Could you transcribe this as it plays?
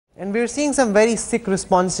And we're seeing some very sick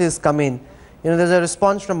responses come in. There's a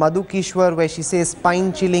response from Madhu Kishwar where she says,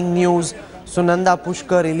 spine-chilling news, Sunanda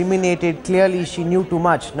Pushkar eliminated, clearly she knew too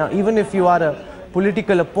much. Now, even if you are a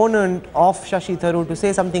political opponent of Shashi Tharoor, to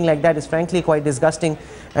say something like that is frankly quite disgusting.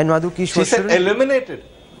 And Madhu Kishwar... She said eliminated.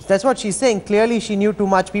 That's what she's saying. Clearly she knew too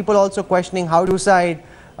much. People also questioning how to suicide.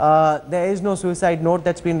 There is no suicide note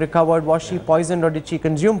that's been recovered. Was she poisoned or did she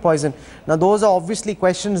consume poison? Now those are obviously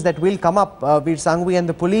questions that will come up. Veer Sanghvi and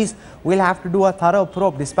the police will have to do a thorough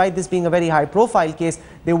probe. Despite this being a very high profile case,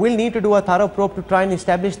 they will need to do a thorough probe to try and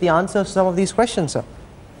establish the answers to some of these questions, sir.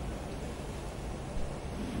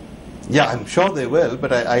 Yeah, I'm sure they will,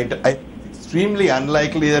 but I extremely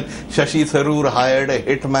unlikely that Shashi Tharoor hired a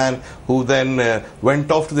hitman who then went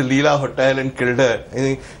off to the Leela Hotel and killed her. I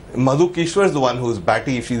think Madhu Kishwar is the one who's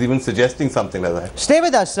batty if she's even suggesting something like that. Stay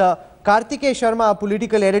with us. Kartikeya Sharma,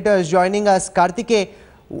 political editor, is joining us. Kartikeya,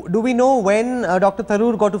 do we know when Dr.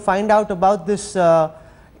 Tharoor got to find out about this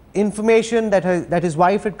information that his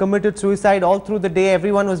wife had committed suicide? All through the day,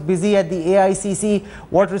 everyone was busy at the AICC.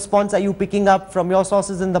 What response are you picking up from your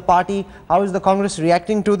sources in the party? How is the Congress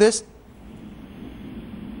reacting to this?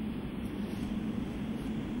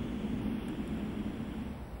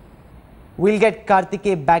 We'll get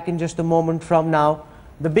Kartikeya back in just a moment from now.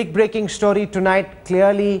 The big breaking story tonight,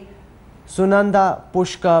 clearly Sunanda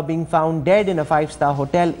Pushkar being found dead in a 5-star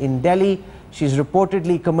hotel in Delhi. She's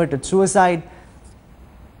reportedly committed suicide.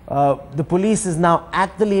 The police is now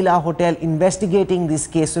at the Leela Hotel investigating this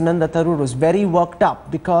case. Sunanda Tharoor was very worked up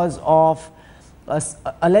because of an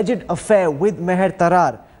alleged affair with Meher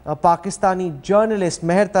Tarar. A Pakistani journalist,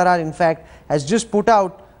 Meher Tarar, in fact, has just put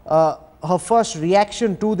out her first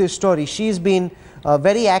reaction to this story. She's been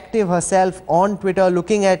very active herself on Twitter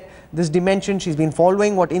looking at this dimension. She's been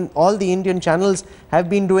following what all the Indian channels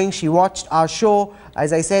have been doing. She watched our show.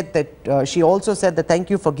 As I said, that she also said that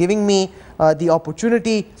thank you for giving me the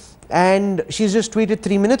opportunity. And she's just tweeted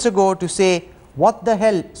 3 minutes ago to say, what the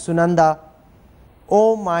hell, Sunanda?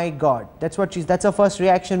 Oh my God. That's her first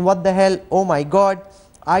reaction. What the hell? Oh my God.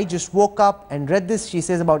 I just woke up and read this, she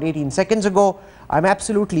says, about 18 seconds ago. I'm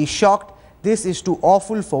absolutely shocked. This is too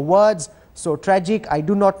awful for words. So tragic. I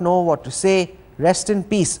do not know what to say. Rest in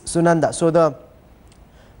peace, Sunanda. So the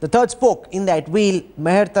third spoke in that wheel,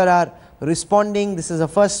 Meher Tarar, responding. This is her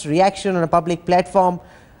first reaction on a public platform.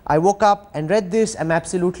 I woke up and read this. I'm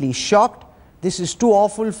absolutely shocked. This is too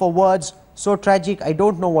awful for words. So tragic. I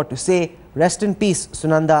don't know what to say. Rest in peace,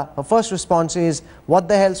 Sunanda. Her first response is, what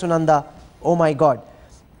the hell, Sunanda? Oh my God.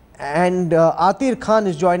 And Atir Khan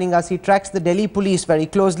is joining us. He tracks the Delhi police very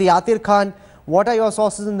closely. Atir Khan, what are your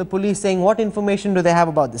sources in the police saying? What information do they have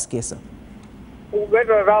about this case, sir? Well,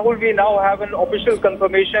 Rahul, we now have an official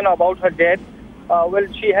confirmation about her death. Well,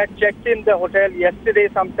 she had checked in the hotel yesterday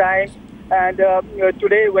sometime, and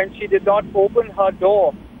today when she did not open her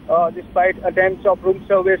door, despite attempts of room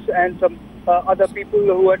service and some other people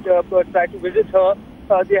who had tried to visit her,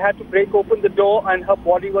 they had to break open the door and her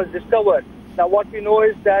body was discovered. Now, what we know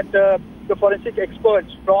is that the forensic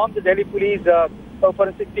experts from the Delhi police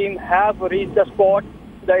forensic team have reached the spot.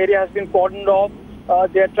 The area has been cordoned off.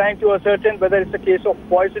 They are trying to ascertain whether it's a case of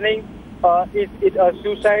poisoning, is it a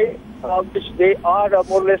suicide, which they are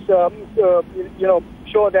more or less,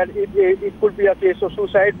 sure that it could be a case of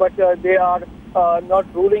suicide, but they are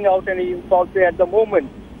not ruling out any foul play at the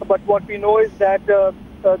moment. But what we know is that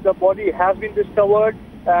the body has been discovered,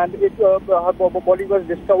 and her body was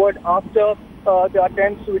discovered after the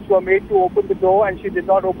attempts which were made to open the door, and she did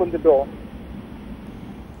not open the door.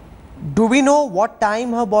 Do we know what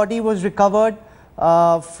time her body was recovered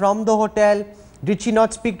from the hotel? Did she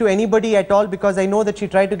not speak to anybody at all? Because I know that she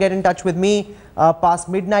tried to get in touch with me past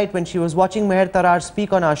midnight when she was watching Meher Tarar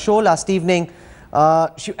speak on our show last evening.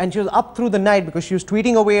 And she was up through the night because she was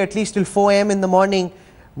tweeting away at least till 4 a.m. in the morning.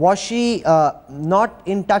 Was she not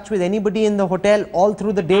in touch with anybody in the hotel all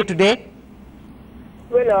through the day today?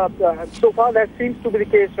 Well, so far that seems to be the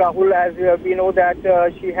case, Rahul, as we know that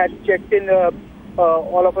she had checked in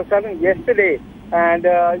all of a sudden yesterday, and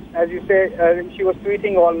as you say, she was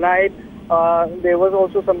tweeting all night. There was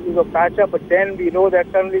also something of patch-up, but then we know that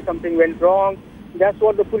suddenly something went wrong. That's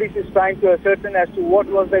what the police is trying to ascertain as to what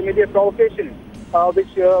was the immediate provocation,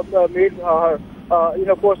 which made her,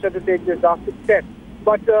 forced her to take this drastic step.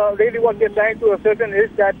 But really what we are trying to ascertain is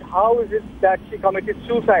that how is it that she committed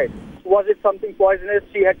suicide? Was it something poisonous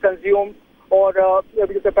she had consumed? Or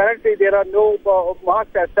because apparently there are no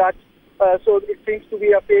marks as such, so it seems to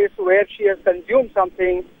be a case where she has consumed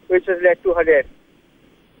something which has led to her death.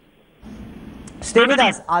 Stay with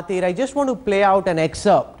us, Atir. I just want to play out an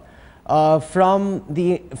excerpt from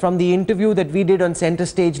the interview that we did on Center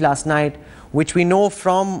Stage last night, which we know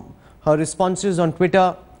from her responses on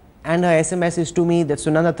Twitter and her SMSs to me that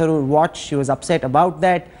Sunanda Tharoor watched. She was upset about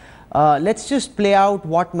that. Let's just play out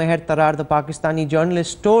what Meher Tarar, the Pakistani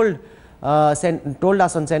journalist, told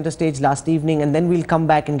us on Center Stage last evening, and then we'll come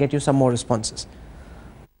back and get you some more responses.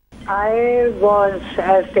 I was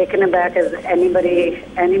as taken aback as anybody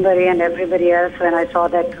and everybody else when I saw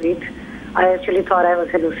that tweet. I actually thought I was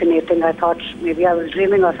hallucinating. I thought maybe I was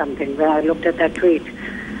dreaming or something when I looked at that tweet.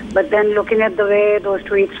 But then looking at the way those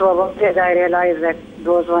tweets were worded, I realized that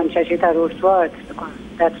those weren't Shashi Tharoor's words, because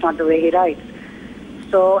that's not the way he writes.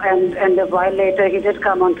 So, and a while later, he did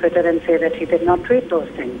come on Twitter and say that he did not tweet those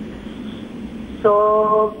things.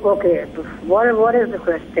 So, okay, what is the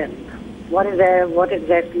question? What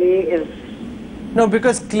exactly is... No,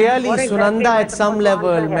 because clearly exactly Sunanda at some level,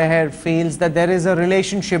 Meher, feels that there is a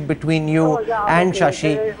relationship between you and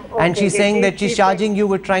Shashi, and she's saying that she's charging you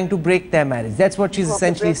with trying to break their marriage. That's what she's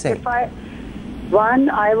essentially saying. One,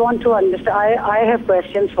 I want to understand. I have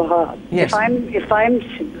questions for her. Yes.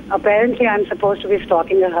 Apparently I'm supposed to be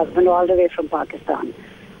stalking her husband all the way from Pakistan.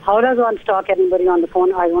 How does one stalk anybody on the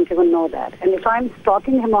phone? I don't even know that. And if I'm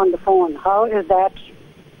stalking him on the phone, how am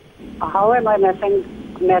I messing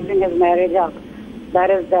his marriage up? That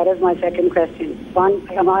is my second question. One,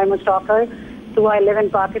 am I a stalker? Two, I live in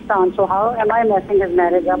Pakistan. So how am I messing his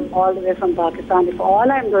marriage up all the way from Pakistan if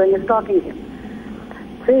all I'm doing is stalking him?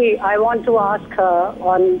 Three, I want to ask her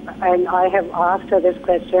and I have asked her this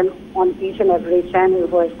question on each and every channel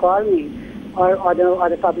who has called me or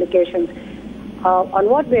the publications. On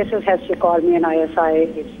what basis has she called me an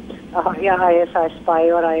ISI spy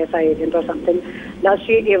or ISI agent or something? Does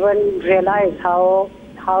she even realize how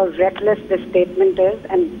reckless this statement is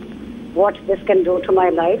and what this can do to my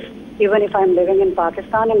life, even if I'm living in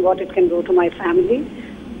Pakistan, and what it can do to my family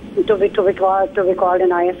to be called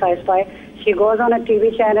an ISI spy? She goes on a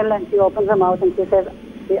TV channel and she opens her mouth and she says,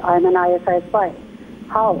 I'm an ISI spy.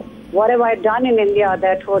 How? What have I done in India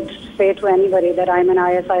that would say to anybody that I'm an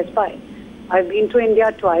ISI spy? I've been to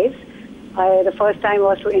India twice. The first time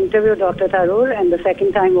was to interview Dr. Tharoor, and the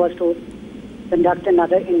second time was to conduct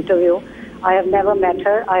another interview. I have never met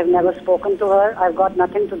her. I have never spoken to her. I've got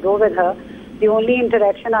nothing to do with her. The only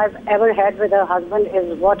interaction I've ever had with her husband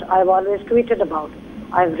is what I've always tweeted about.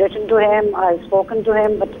 I've written to him, I've spoken to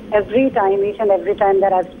him, but each and every time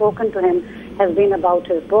that I've spoken to him has been about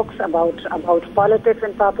his books, about politics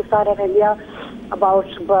in Pakistan and India, about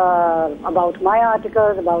my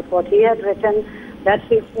articles, about what he had written. That's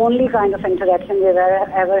the only kind of interaction we've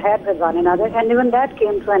ever had with one another, and even that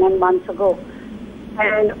came to an end months ago.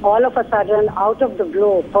 And all of a sudden, out of the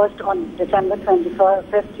blue, first on December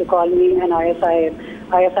 25th, she called me an ISI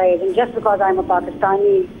agent just because I'm a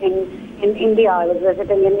Pakistani in India. I was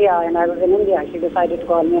visiting India and I was in India. She decided to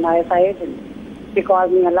call me an ISI agent. She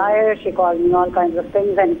called me a liar. She called me all kinds of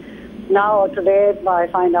things. And now today I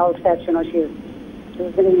find out that, she's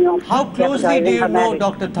giving me off. How closely do you know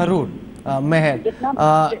Dr. Tharoor, Meher?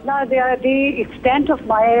 The extent of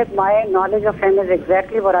my knowledge of him is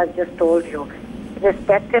exactly what I've just told you.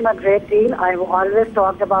 Respect him a great deal. I've always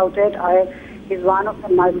talked about it. He's one of the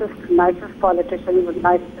nicest politicians. He's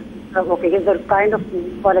the kind of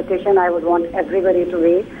politician I would want everybody to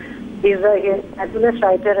read. He's a fabulous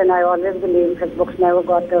writer, and I always believe his books never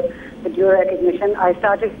got the due recognition. I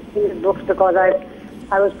started reading his books because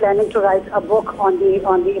I was planning to write a book on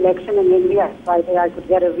the election in India. I could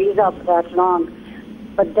get a visa for that long.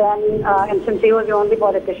 But then, and since he was the only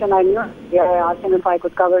politician I knew, I asked him if I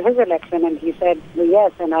could cover his election, and he said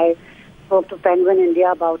yes. And I spoke to Penguin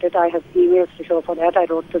India about it. I have emails to show for that. I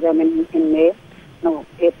wrote to them in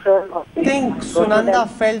April. I think Sunanda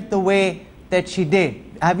felt the way that she did.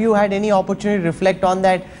 Have you had any opportunity to reflect on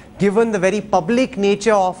that? Given the very public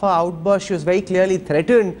nature of her outburst, she was very clearly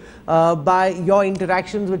threatened by your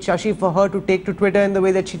interactions with Shashi for her to take to Twitter in the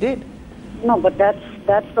way that she did. No, but that's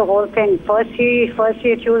the whole thing. First she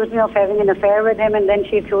accused me of having an affair with him, and then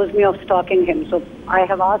she accused me of stalking him. So I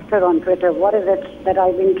have asked her on Twitter, what is it that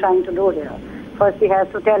I've been trying to do here? First she has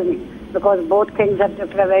to tell me, because both things have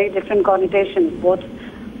very different connotations. Both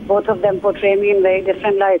of them portray me in very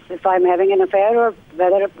different lights. If I'm having an affair or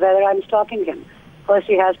whether I'm stalking him. First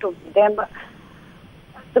she has to.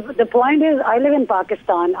 The point is, I live in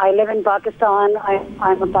Pakistan. I'm a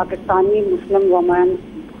Pakistani Muslim woman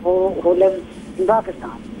who lives in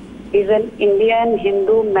Pakistan. He's an Indian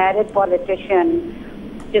Hindu married politician.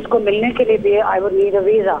 जिसको मिलने के लिए भी I would need a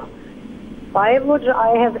visa. Why would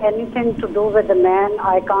I have anything to do with a man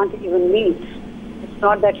I can't even meet? It's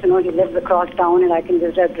not that he lives across town and I can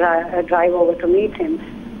just drive over to meet him.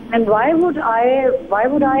 And why would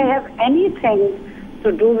I have anything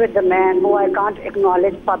to do with the man who I can't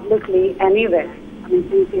acknowledge publicly anywhere? I mean,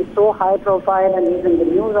 since he's so high profile and he's in the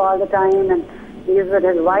news all the time and he's with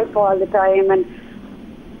his wife all the time, and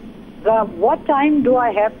what time do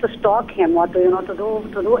I have to stalk him or to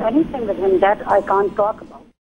do anything with him that I can't talk about?